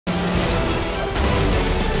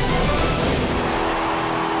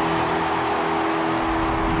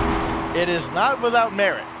it is not without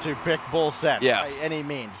merit to pick Bull Send by any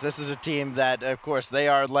means. This is a team that, of course, they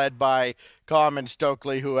are led by Com and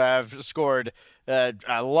Stokely, who have scored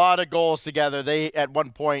a lot of goals together. They, at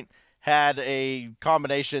one point, had a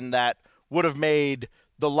combination that would have made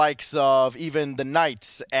the likes of even the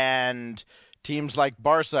Knights and teams like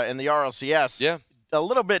Barca in the RLCS a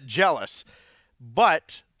little bit jealous.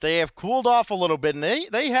 But they have cooled off a little bit, and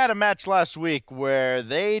they had a match last week where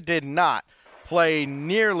they did not play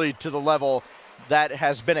nearly to the level that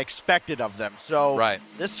has been expected of them. So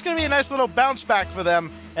this is going to be a nice little bounce back for them,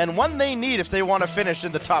 and one they need if they want to finish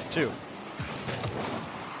in the top 2.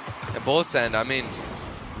 And Bull Send, I mean,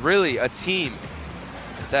 really a team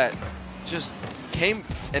that just came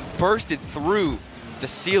and bursted through the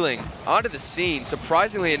ceiling onto the scene,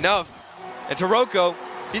 surprisingly enough. And Taroko,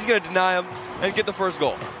 he's going to deny him and get the first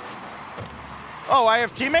goal. Oh, I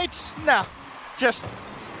have teammates? No, just,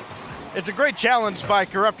 it's a great challenge by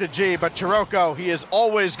Corrupted G, but Taroko, he is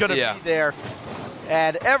always going to be there.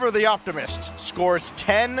 And ever the optimist, scores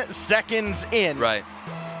 10 seconds in.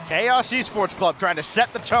 Chaos Esports Club trying to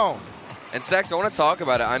set the tone. And Stacks, I want to talk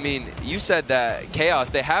about it. I mean, you said that Chaos,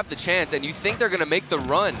 they have the chance, and you think they're going to make the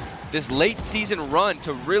run, this late season run,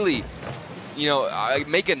 to really, you know,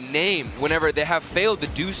 make a name whenever they have failed to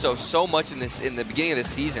do so much in the beginning of this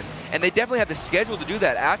season. And they definitely have the schedule to do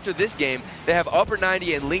that. After this game, they have Upper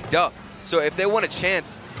 90 and Linked Up. So if they want a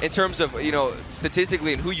chance in terms of, you know,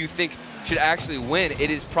 statistically and who you think should actually win, it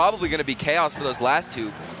is probably going to be Chaos for those last two,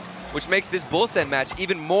 which makes this Bull Send match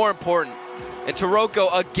even more important. And Taroko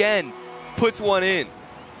again puts one in.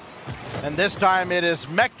 And this time it is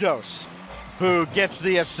Mekdos who gets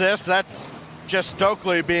the assist. That's just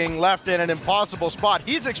Stokely being left in an impossible spot.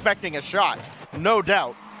 He's expecting a shot, no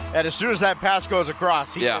doubt. And as soon as that pass goes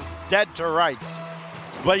across, he is dead to rights.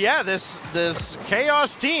 But yeah, this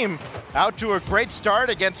Chaos team out to a great start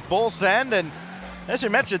against Bull Send. And as you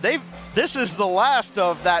mentioned, this is the last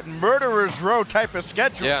of that Murderer's Row type of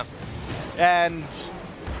schedule. And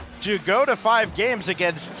to go to 5 games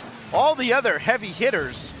against all the other heavy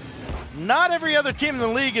hitters, not every other team in the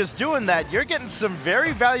league is doing that. You're getting some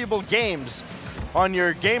very valuable games on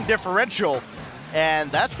your game differential,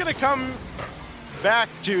 and that's going to come back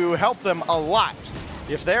to help them a lot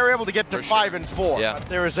if they're able to get to 5 and 4. But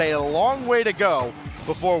there is a long way to go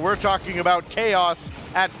before we're talking about Chaos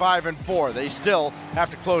at 5 and 4. They still have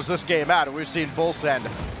to close this game out, and we've seen Bull Send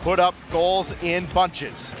put up goals in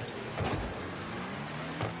bunches.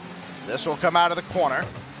 This will come out of the corner.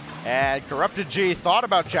 And Corrupted G thought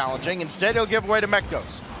about challenging. Instead, he'll give way to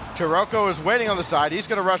Mekdos. Taroko is waiting on the side. He's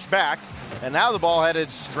going to rush back. And now the ball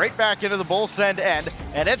headed straight back into the Bull Send end.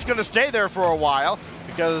 And it's going to stay there for a while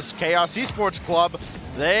because Chaos Esports Club,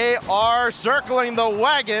 they are circling the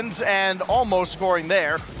wagons, and almost scoring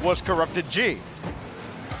there was Corrupted G.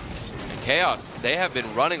 Chaos, they have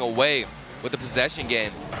been running away with the possession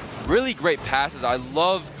game. Really great passes. I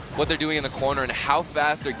love what they're doing in the corner and how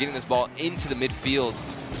fast they're getting this ball into the midfield.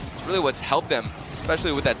 It's really what's helped them,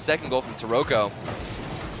 especially with that second goal from Taroko.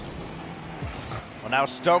 Well, now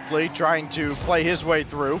Stokely trying to play his way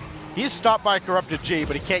through. He's stopped by Corrupted G,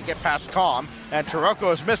 but he can't get past Calm. And Taroko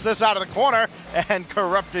has missed this out of the corner, and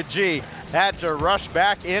Corrupted G had to rush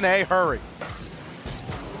back in a hurry.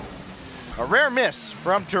 A rare miss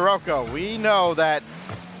from Taroko. We know that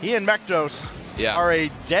he and Mekdos are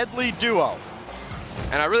a deadly duo.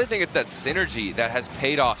 And I really think it's that synergy that has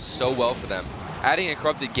paid off so well for them. Adding a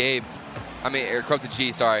Corrupted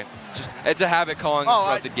G, sorry. Just, it's a habit calling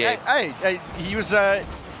Corrupted Gabe.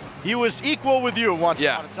 He was equal with you once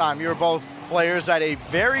upon a time. You were both players at a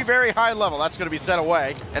very, very high level. That's going to be sent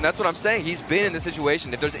away. And that's what I'm saying. He's been in this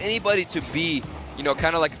situation. If there's anybody to be, you know,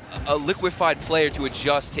 kind of like a liquefied player to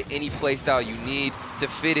adjust to any play style you need to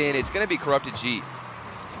fit in, it's going to be Corrupted G.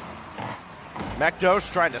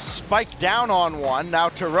 Mekdos trying to spike down on one. Now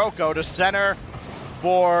Taroko to center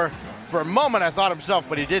for a moment I thought himself,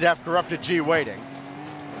 but he did have Corrupted G waiting.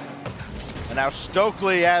 And now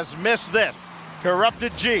Stokely has missed this.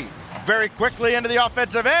 Corrupted G very quickly into the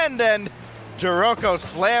offensive end, and Taroko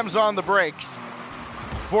slams on the brakes.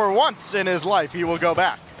 For once in his life, he will go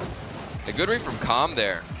back. A good read from Calm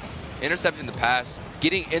there. Intercepting the pass,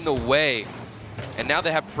 getting in the way, and now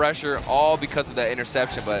they have pressure all because of that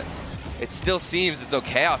interception, but it still seems as though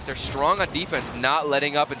Chaos, they're strong on defense, not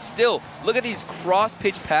letting up, and still, look at these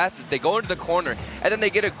cross-pitch passes. They go into the corner, and then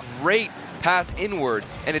they get a great pass inward,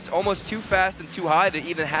 and it's almost too fast and too high to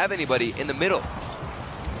even have anybody in the middle.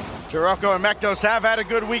 Taroko and Mekdos have had a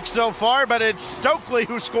good week so far, but it's Stokely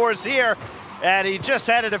who scores here, and he just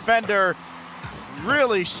had a defender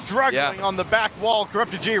really struggling on the back wall.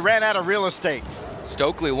 Corrupted G ran out of real estate.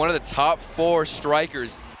 Stokely, one of the top 4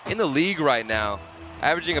 strikers in the league right now,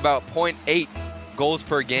 averaging about 0.8 goals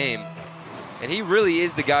per game. And he really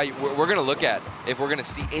is the guy we're going to look at if we're going to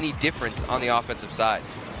see any difference on the offensive side.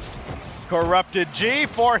 Corrupted G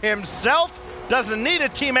for himself. Doesn't need a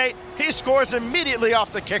teammate. He scores immediately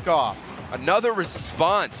off the kickoff. Another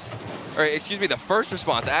response, or excuse me, the first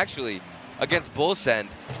response actually against Bullsend.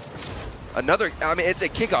 Another, I mean, it's a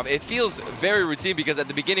kickoff. It feels very routine because at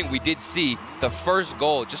the beginning we did see the first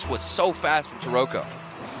goal just was so fast from Taroko.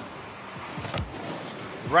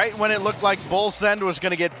 Right when it looked like Bullsend was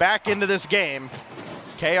going to get back into this game,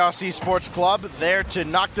 Chaos Esports Club there to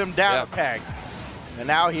knock them down a peg. And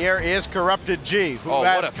now here is Corrupted G, who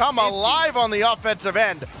has come alive on the offensive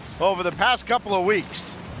end over the past couple of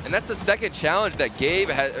weeks. And that's the second challenge that Gabe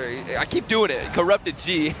has, I keep doing it, Corrupted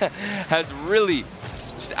G has really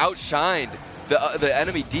just outshined the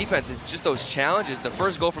enemy defense. Is just those challenges. The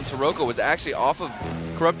first goal from Taroko was actually off of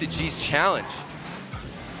Corrupted G's challenge.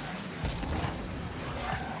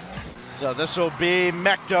 So this will be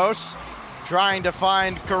Mekdos trying to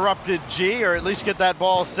find Corrupted G, or at least get that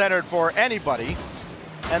ball centered for anybody.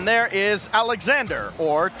 And there is Alexander,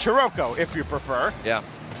 or Taroko, if you prefer. Yeah.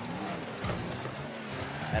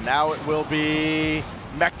 And now it will be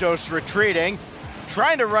Mekdos retreating,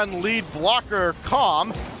 trying to run lead blocker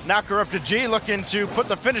Calm. Now Corrupted G looking to put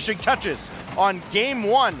the finishing touches on game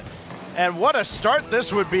one. And what a start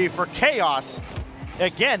this would be for Chaos.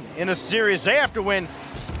 Again, in a series they have to win,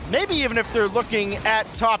 maybe even if they're looking at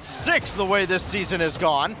top 6 the way this season has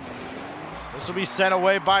gone. This will be sent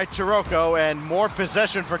away by Taroko, and more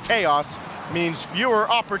possession for Chaos means fewer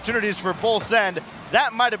opportunities for Bullsend.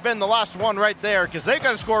 That might have been the last one right there, because they've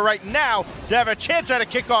got to score right now to have a chance at a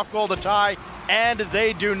kickoff goal to tie, and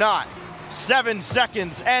they do not. 7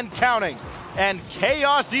 seconds and counting, and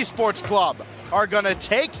Chaos Esports Club are going to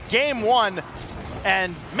take game one.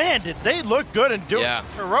 And man, did they look good and do it.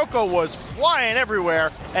 Taroko was flying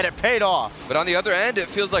everywhere, and it paid off. But on the other end, it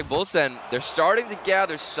feels like Bullsend, they're starting to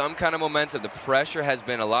gather some kind of momentum. The pressure has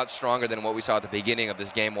been a lot stronger than what we saw at the beginning of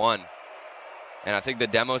this game one. And I think the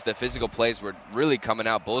demos, the physical plays were really coming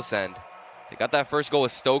out Bullsend. They got that first goal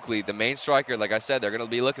with Stokely, the main striker. Like I said, they're going to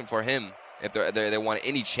be looking for him if they want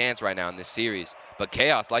any chance right now in this series. But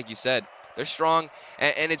Chaos, like you said, they're strong.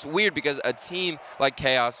 And it's weird because a team like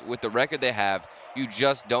Chaos, with the record they have, you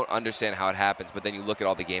just don't understand how it happens. But then you look at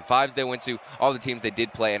all the game 5s they went to, all the teams they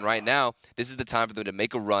did play, and right now, this is the time for them to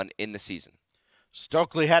make a run in the season.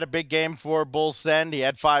 Stokely had a big game for Bullsend. He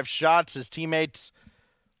had 5 shots. His teammates,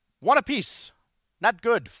 1 apiece. Not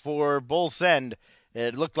good for Bullsend.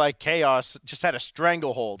 It looked like Chaos just had a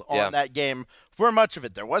stranglehold on that game for much of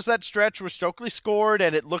it. There was that stretch where Stokely scored,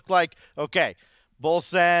 and it looked like, okay,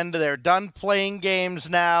 Bullsend, they're done playing games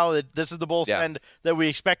now. This is the Bullsend that we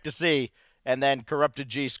expect to see. And then Corrupted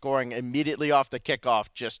G scoring immediately off the kickoff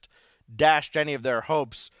just dashed any of their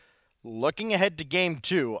hopes. Looking ahead to game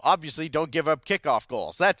 2, obviously don't give up kickoff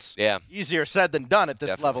goals. That's easier said than done at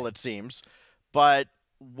this level, it seems. But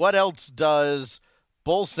what else does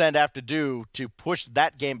Bullsend have to do to push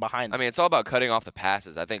that game behind them? I mean, it's all about cutting off the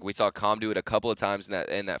passes. I think we saw Calm do it a couple of times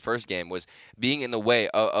in that first game, was being in the way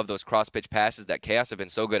of those cross-pitch passes that Chaos have been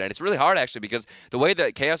so good. And it's really hard, actually, because the way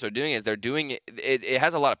that Chaos are doing is they're doing it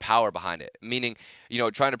has a lot of power behind it, meaning, you know,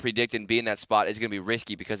 trying to predict and be in that spot is going to be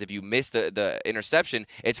risky, because if you miss the interception,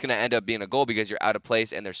 it's going to end up being a goal because you're out of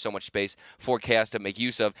place and there's so much space for Chaos to make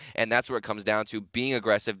use of. And that's where it comes down to being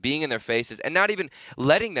aggressive, being in their faces, and not even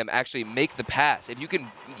letting them actually make the pass. If you can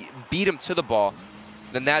beat them to the ball,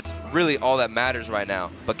 then that's really all that matters right now.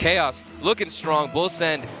 But Chaos looking strong.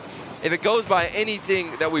 Bullsend, if it goes by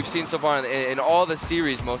anything that we've seen so far in all the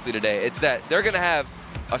series mostly today, it's that they're going to have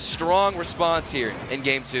a strong response here in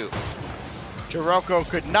game 2. Taroko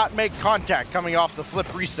could not make contact coming off the flip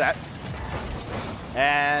reset.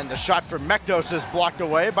 And the shot from Mekdos is blocked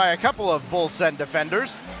away by a couple of Bullsend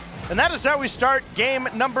defenders. And that is how we start game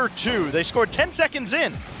number 2. They scored 10 seconds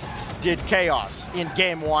in, did Chaos, in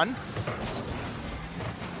game 1.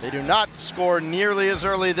 They do not score nearly as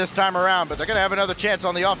early this time around, but they're going to have another chance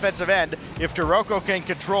on the offensive end if Taroko can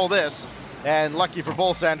control this. And lucky for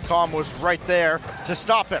Bullsend, Calm was right there to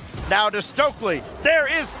stop him. Now to Stokely. There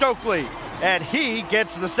is Stokely. And he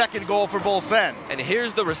gets the second goal for Bullsend. And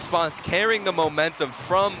here's the response, carrying the momentum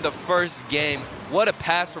from the first game. What a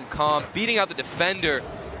pass from Calm, beating out the defender.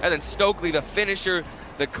 And then Stokely, the finisher,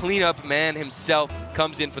 the cleanup man himself,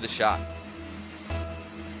 comes in for the shot.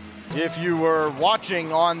 If you were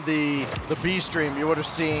watching on the B stream, you would have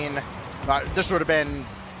seen, this would have been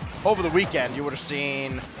over the weekend, you would have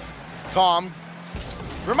seen Calm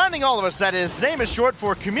reminding all of us that his name is short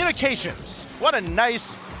for communications. What a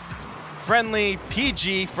nice, friendly,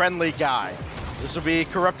 PG-friendly guy. This will be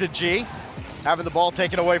Corrupted G having the ball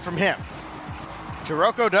taken away from him.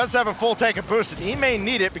 Taroko does have a full tank of boost, and he may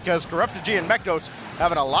need it because Corrupted G and Mekdos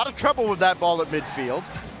having a lot of trouble with that ball at midfield.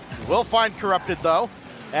 Will find Corrupted though,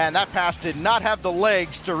 and that pass did not have the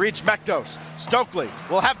legs to reach Mekdos. Stokely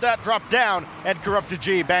will have that drop down, and Corrupted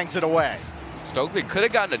G bangs it away. Stokely could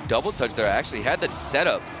have gotten a double touch there. Actually had that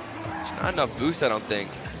setup. Just not enough boost, I don't think.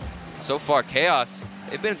 So far, Chaos,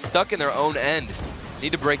 they've been stuck in their own end.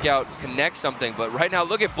 Need to break out, connect something, but right now,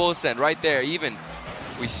 look at Bullsend right there. Even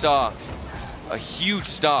we saw a huge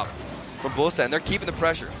stop from Bullsend. They're keeping the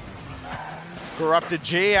pressure. Corrupted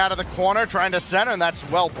G out of the corner, trying to center, and that's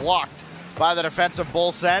well blocked by the defensive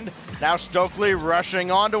Bullsend. Now Stokely rushing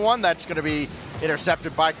onto one. That's going to be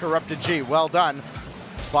intercepted by Corrupted G. Well done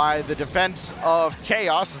by the defense of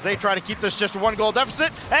Chaos as they try to keep this just a 1-goal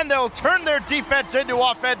deficit, and they'll turn their defense into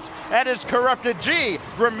offense, and it's Corrupted G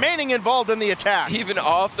remaining involved in the attack. Even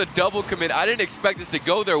off the double commit, I didn't expect this to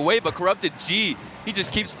go their way, but Corrupted G, he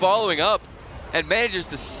just keeps following up and manages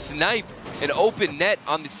to snipe an open net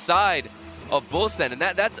on the side of Bullsend, and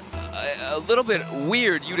that's a little bit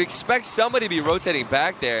weird. You'd expect somebody to be rotating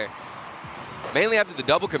back there, mainly after the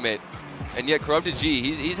double commit, and yet Corrupted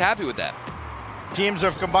G, he's happy with that. Teams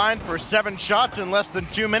have combined for 7 shots in less than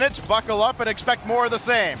 2 minutes. Buckle up and expect more of the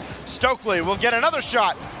same. Stokely will get another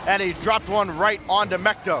shot, and he dropped one right onto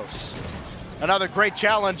Mekdos. Another great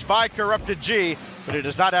challenge by Corrupted G, but he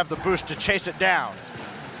does not have the boost to chase it down.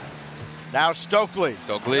 Now Stokely.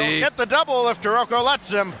 He'll get the double if Taroko lets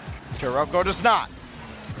him. Taroko does not.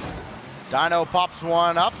 Dino pops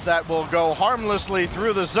one up that will go harmlessly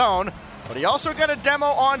through the zone, but he also got a demo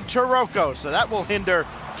on Taroko, so that will hinder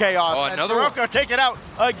Chaos. Oh, and another Taroko taken out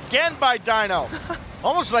again by Dino.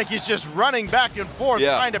 Almost like he's just running back and forth,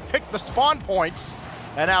 trying to pick the spawn points.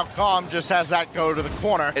 And now Calm just has that go to the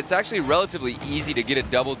corner. It's actually relatively easy to get a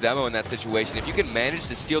double demo in that situation. If you can manage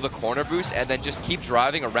to steal the corner boost and then just keep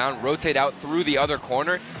driving around, rotate out through the other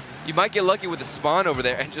corner, you might get lucky with the spawn over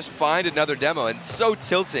there and just find another demo. And it's so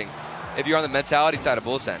tilting if you're on the mentality side of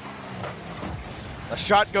Bullsend. The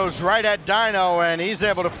shot goes right at Dino, and he's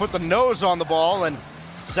able to put the nose on the ball and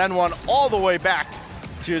send one all the way back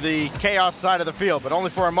to the Chaos side of the field, but only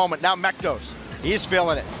for a moment. Now Mekdos, he's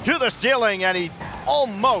feeling it. To the ceiling, and he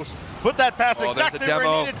almost put that pass exactly where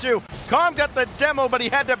he needed to. Calm got the demo, but he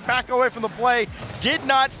had to back away from the play. Did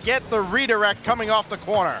not get the redirect coming off the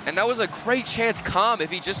corner. And that was a great chance, Calm. If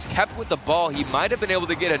he just kept with the ball, he might have been able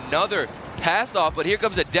to get another pass off, but here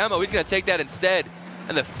comes a demo. He's going to take that instead.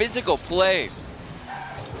 And the physical play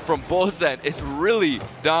from Bullsend is really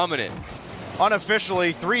dominant.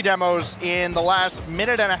 Unofficially, 3 demos in the last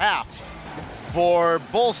minute and a half for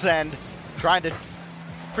Bullsend, trying to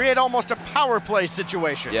create almost a power play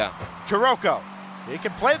situation. Yeah. Taroko, he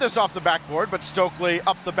can play this off the backboard, but Stokely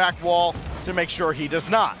up the back wall to make sure he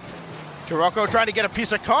does not. Taroko trying to get a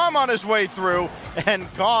piece of Calm on his way through,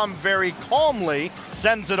 and Calm very calmly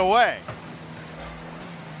sends it away.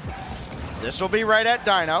 This will be right at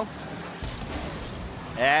Dino.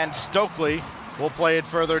 And Stokely will play it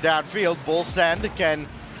further downfield. Bullsend can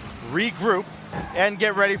regroup and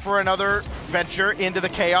get ready for another venture into the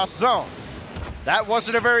Chaos zone. That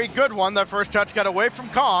wasn't a very good one. The first touch got away from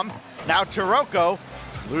Calm. Now Taroko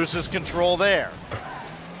loses control there.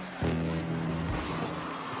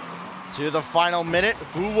 To the final minute,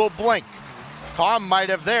 who will blink? Calm might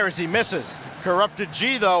have there as he misses. Corrupted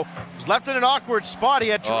G, though, was left in an awkward spot. He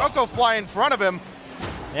had Taroko fly in front of him,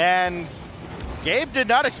 and Gabe did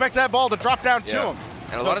not expect that ball to drop down to him.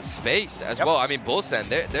 And a lot of space as well. I mean, Bullsend,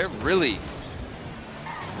 they're really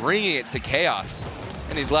bringing it to Chaos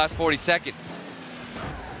in these last 40 seconds.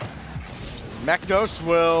 Mekdos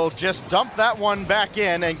will just dump that one back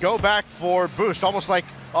in and go back for boost, almost like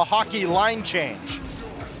a hockey line change.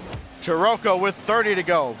 Taroko with 30 to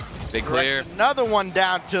go. Big clear. Another one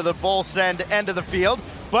down to the Bullsend end of the field,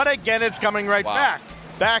 but again, it's coming right back.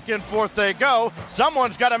 Back and forth they go.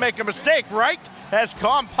 Someone's got to make a mistake, right? As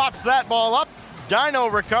Calm pops that ball up, Dino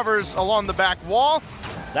recovers along the back wall.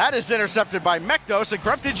 That is intercepted by Mekdos, and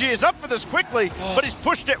Corrupted G is up for this quickly, but he's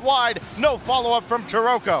pushed it wide. No follow-up from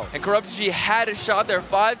Taroko. And Corrupted G had a shot there.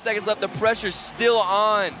 5 seconds left. The pressure's still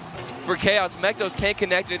on for Chaos. Mekdos can't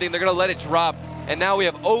connect anything. They're going to let it drop. And now we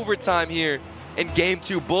have overtime here in Game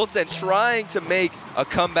 2. Bullsend trying to make a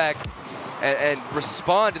comeback and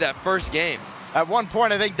respond to that first game. At one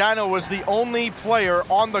point, I think Dino was the only player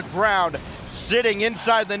on the ground sitting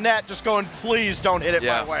inside the net, just going, please don't hit it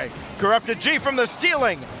my way. Corrupted G from the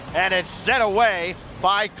ceiling, and it's sent away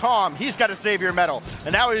by Calm. He's got a savior medal,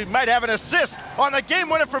 and now he might have an assist on the game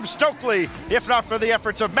winner from Stokely, if not for the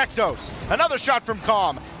efforts of Mekdos. Another shot from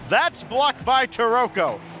Calm. That's blocked by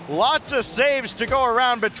Taroko. Lots of saves to go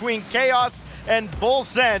around between Chaos and Bull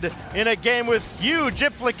Send in a game with huge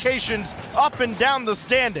implications up and down the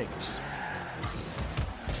standings.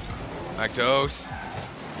 Mactos.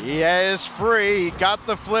 He is free. He got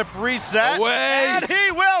the flip reset. Away. And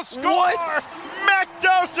he will score! What?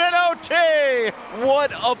 Mactos in OT!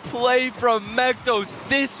 What a play from Mactos.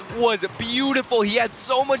 This was beautiful. He had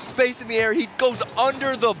so much space in the air. He goes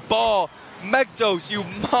under the ball. Mactos, you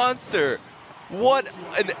monster. What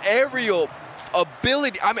an aerial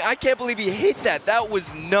ability. I mean, I can't believe he hit that. That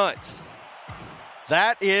was nuts.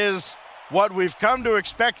 That is what we've come to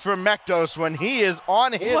expect from Mactos when he is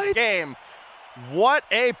on his game. What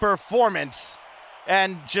a performance.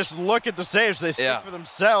 And just look at the saves. They speak for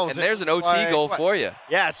themselves. And there's an OT goal for you.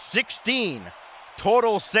 Yeah, 16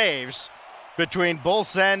 total saves between Bull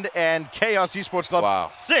Send and Chaos Esports Club.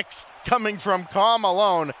 Wow. 6 coming from Calm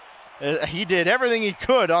alone. He did everything he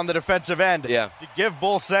could on the defensive end to give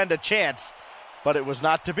Bull Send a chance, but it was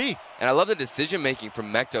not to be. And I love the decision-making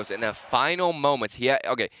from Mactos in the final moments.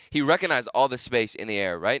 He recognized all the space in the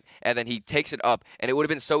air, right? And then he takes it up, and it would have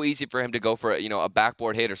been so easy for him to go for a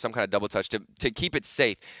backboard hit or some kind of double touch to keep it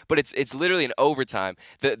safe. But it's literally an overtime.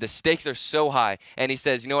 The stakes are so high, and he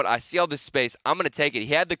says, you know what, I see all this space. I'm going to take it.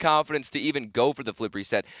 He had the confidence to even go for the flip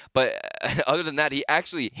reset, but other than that, he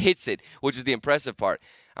actually hits it, which is the impressive part.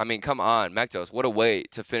 I mean, come on, Mactos, what a way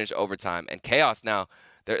to finish overtime. And Chaos now,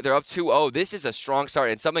 they're up 2-0. This is a strong start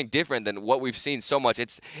and something different than what we've seen so much.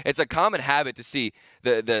 It's a common habit to see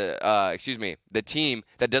the team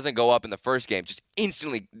that doesn't go up in the first game just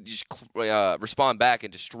instantly respond back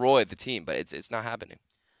and destroy the team, but it's not happening.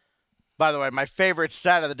 By the way, my favorite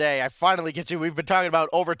stat of the day, I finally get to. We've been talking about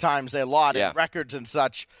overtimes a lot and records and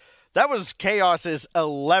such. That was Chaos's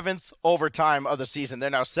 11th overtime of the season. They're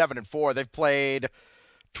now 7-4. They've played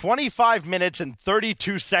 25 minutes and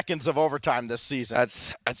 32 seconds of overtime this season.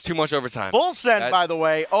 That's too much overtime. Bull Send, by the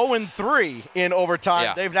way, 0-3 in overtime.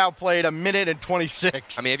 Yeah. They've now played 1 minute and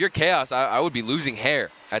 26. I mean, if you're Chaos, I would be losing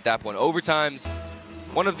hair at that point. Overtime's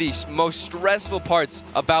one of the most stressful parts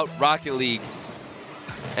about Rocket League,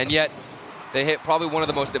 and yet they hit probably one of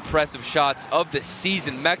the most impressive shots of the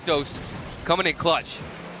season. Mactos coming in clutch.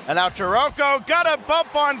 And now Taroko got a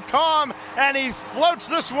bump on Calm, and he floats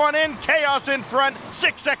this one in. Chaos in front,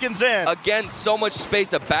 6 seconds in. Again, so much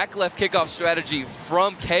space, a back left kickoff strategy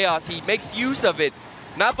from Chaos. He makes use of it,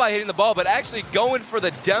 not by hitting the ball, but actually going for the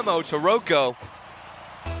demo. Taroko,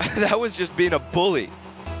 that was just being a bully.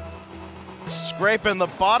 Scraping the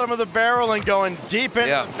bottom of the barrel and going deep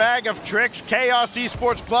into the bag of tricks. Chaos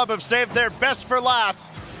Esports Club have saved their best for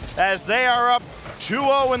last as they are up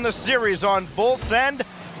 2-0 in the series on Bull Send.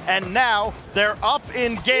 And now they're up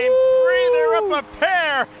in game 3. They're up a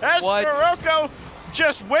pair as Taroko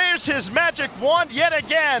just waves his magic wand yet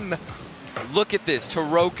again. Look at this,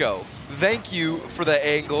 Taroko. Thank you for the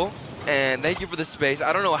angle and thank you for the space.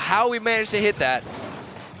 I don't know how we managed to hit that.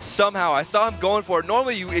 Somehow, I saw him going for it.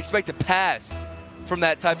 Normally you expect to pass from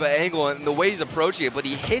that type of angle and the way he's approaching it, but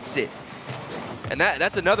he hits it. And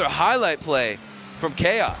that's another highlight play from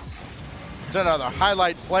Chaos. It's another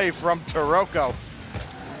highlight play from Taroko,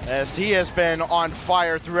 as he has been on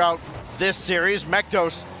fire throughout this series.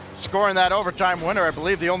 Mactos scoring that overtime winner, I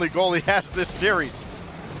believe the only goal he has this series.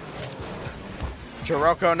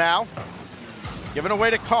 Taroko now, giving away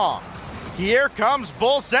to Calm. Here comes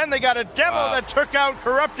Bull Send. They got a demo that took out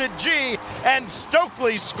Corrupted G, and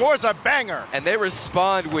Stokely scores a banger. And they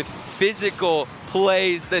respond with physical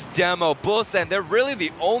plays, the demo. Bull Send, they're really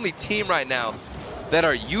the only team right now that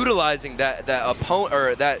are utilizing that opponent,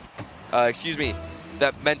 or that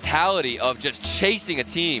mentality of just chasing a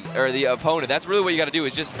team or the opponent. That's really what you got to do,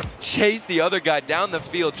 is just chase the other guy down the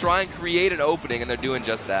field, try and create an opening, and they're doing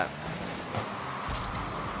just that.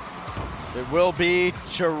 It will be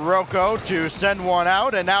Taroko to send one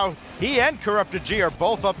out, and now he and Corrupted G are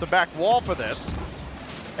both up the back wall for this.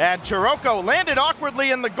 And Taroko landed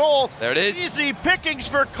awkwardly in the goal. There it is. Easy pickings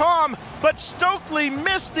for Calm, but Stokely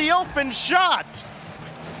missed the open shot.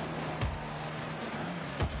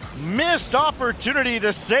 Missed opportunity,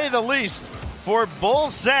 to say the least, for Bull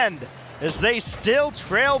Send, as they still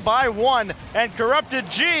trail by 1, and Corrupted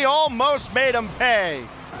G almost made him pay.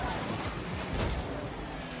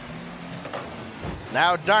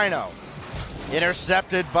 Now Dino,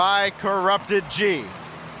 intercepted by Corrupted G.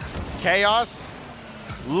 Chaos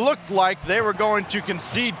looked like they were going to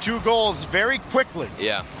concede 2 goals very quickly.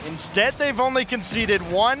 Yeah. Instead, they've only conceded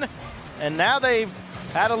 1, and now they've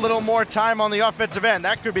had a little more time on the offensive end.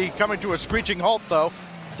 That could be coming to a screeching halt, though.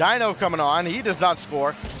 Dino coming on. He does not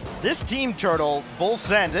score. This team, Turtle, Bull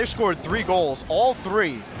Send, they've scored 3 goals, all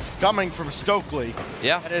 3 coming from Stokely.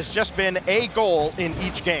 Yeah. And it's just been a goal in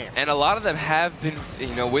each game. And a lot of them have been,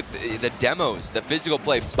 with the demos, the physical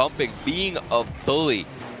play, bumping, being a bully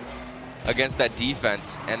against that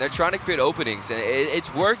defense. And they're trying to create openings, and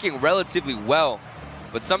it's working relatively well.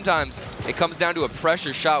 But sometimes it comes down to a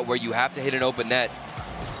pressure shot where you have to hit an open net.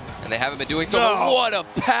 And they haven't been doing so. No. What a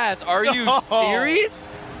pass. Are you serious?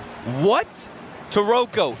 What?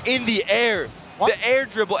 Taroko in the air. What? The air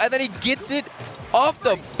dribble, and then he gets it off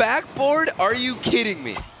the backboard? Are you kidding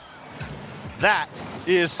me? That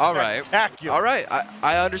is spectacular. All right,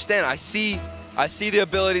 I understand. I see the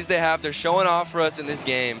abilities they have. They're showing off for us in this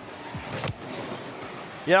game.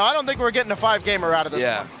 I don't think we're getting a 5-gamer out of this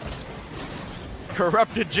one.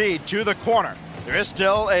 Corrupted G to the corner. There is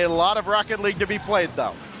still a lot of Rocket League to be played,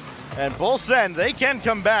 though. And Bull Send, they can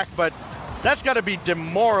come back, but that's got to be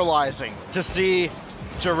demoralizing to see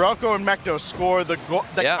Taroko and Mekto score the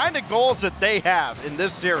kind of goals that they have in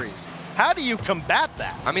this series. How do you combat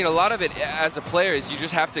that? I mean, a lot of it as a player is you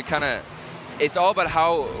just have to it's all about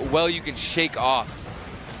how well you can shake off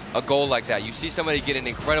a goal like that. You see somebody get an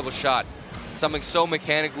incredible shot, something so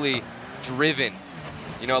mechanically driven,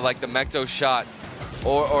 like the Mekto shot,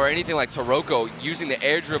 or anything like Taroko using the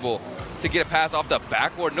air dribble to get a pass off the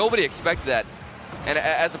backboard. Nobody expected that. And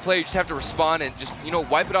as a player, you just have to respond and just,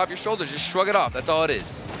 wipe it off your shoulders. Just shrug it off. That's all it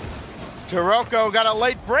is. Taroko got a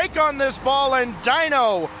late break on this ball, and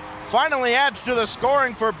Dino finally adds to the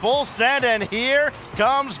scoring for Bull Send, and here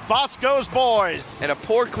comes Bosco's boys. And a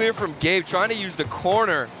poor clear from Gabe trying to use the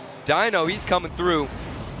corner. Dino, he's coming through.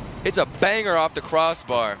 It's a banger off the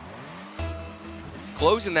crossbar.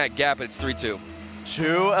 Closing that gap, it's 3-2.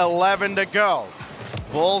 2:11 to go.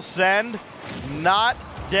 Bull Send not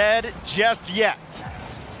dead just yet.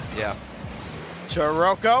 Yeah.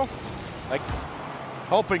 Taroko,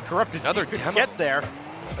 hoping Corrupted Another could demo. get there.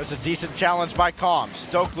 There's a decent challenge by Calm.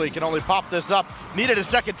 Stokely can only pop this up. Needed a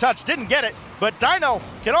second touch, didn't get it, but Dino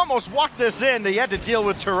can almost walk this in. He had to deal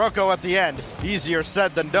with Taroko at the end. Easier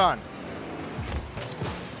said than done.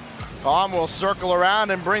 Calm will circle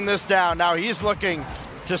around and bring this down. Now he's looking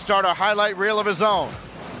to start a highlight reel of his own.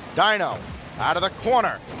 Dino out of the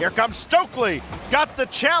corner. Here comes Stokely. Got the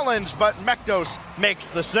challenge, but Mektos makes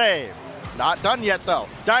the save. Not done yet, though.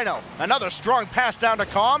 Dino, another strong pass down to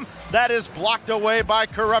Calm. That is blocked away by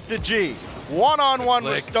Corrupted G. One-on-one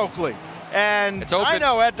with Stokely. And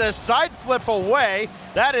Dino had to side flip away.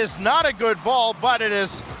 That is not a good ball, but it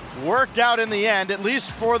is worked out in the end, at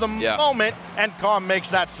least for the moment, and Calm makes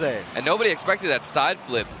that save. And nobody expected that side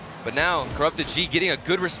flip, but now Corrupted G getting a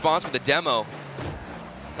good response with the demo.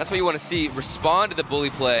 That's what you want to see. Respond to the bully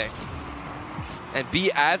play and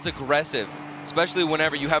be as aggressive, especially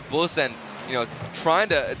whenever you have Bull Send, trying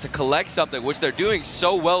to collect something, which they're doing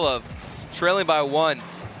so well of, trailing by 1,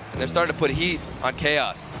 and they're starting to put heat on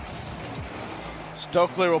Chaos.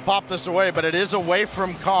 Stokely will pop this away, but it is away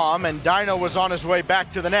from Calm, and Dino was on his way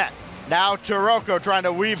back to the net. Now Taroko trying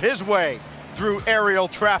to weave his way through aerial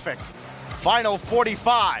traffic. Final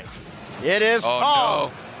 45. It is Calm.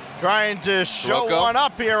 No. Trying to show one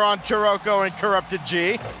up here on Taroko and Corrupted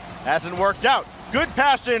G. Hasn't worked out. Good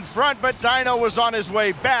pass in front, but Dino was on his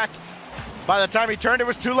way back. By the time he turned, it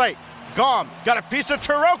was too late. Calm got a piece of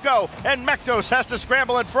Taroko, and Mektos has to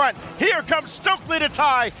scramble in front. Here comes Stokely to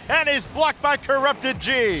tie, and is blocked by Corrupted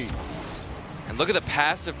G. And look at the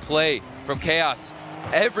passive play from Chaos.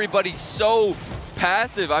 Everybody's so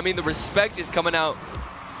passive. I mean, the respect is coming out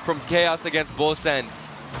from Chaos against Bull Send.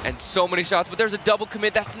 And so many shots, but there's a double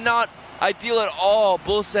commit. That's not ideal at all.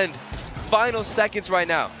 Bull Send, final seconds right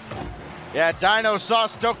now. Yeah, Dino saw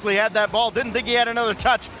Stokely had that ball, didn't think he had another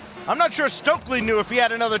touch. I'm not sure Stokely knew if he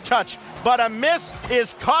had another touch, but a miss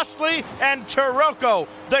is costly, and Taroko,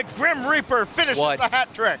 the Grim Reaper, finishes the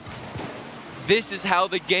hat trick. This is how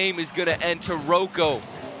the game is going to end. Taroko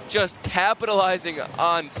just capitalizing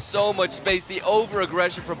on so much space. The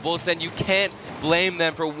over-aggression from Bull Send, you can't blame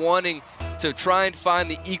them for wanting to try and find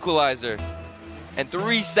the equalizer. And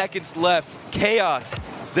 3 seconds left. Chaos,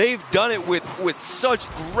 they've done it with such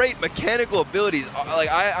great mechanical abilities.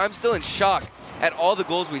 I'm still in shock at all the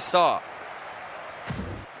goals we saw.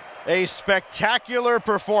 A spectacular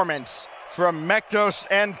performance from Mektos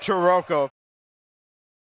and Taroko.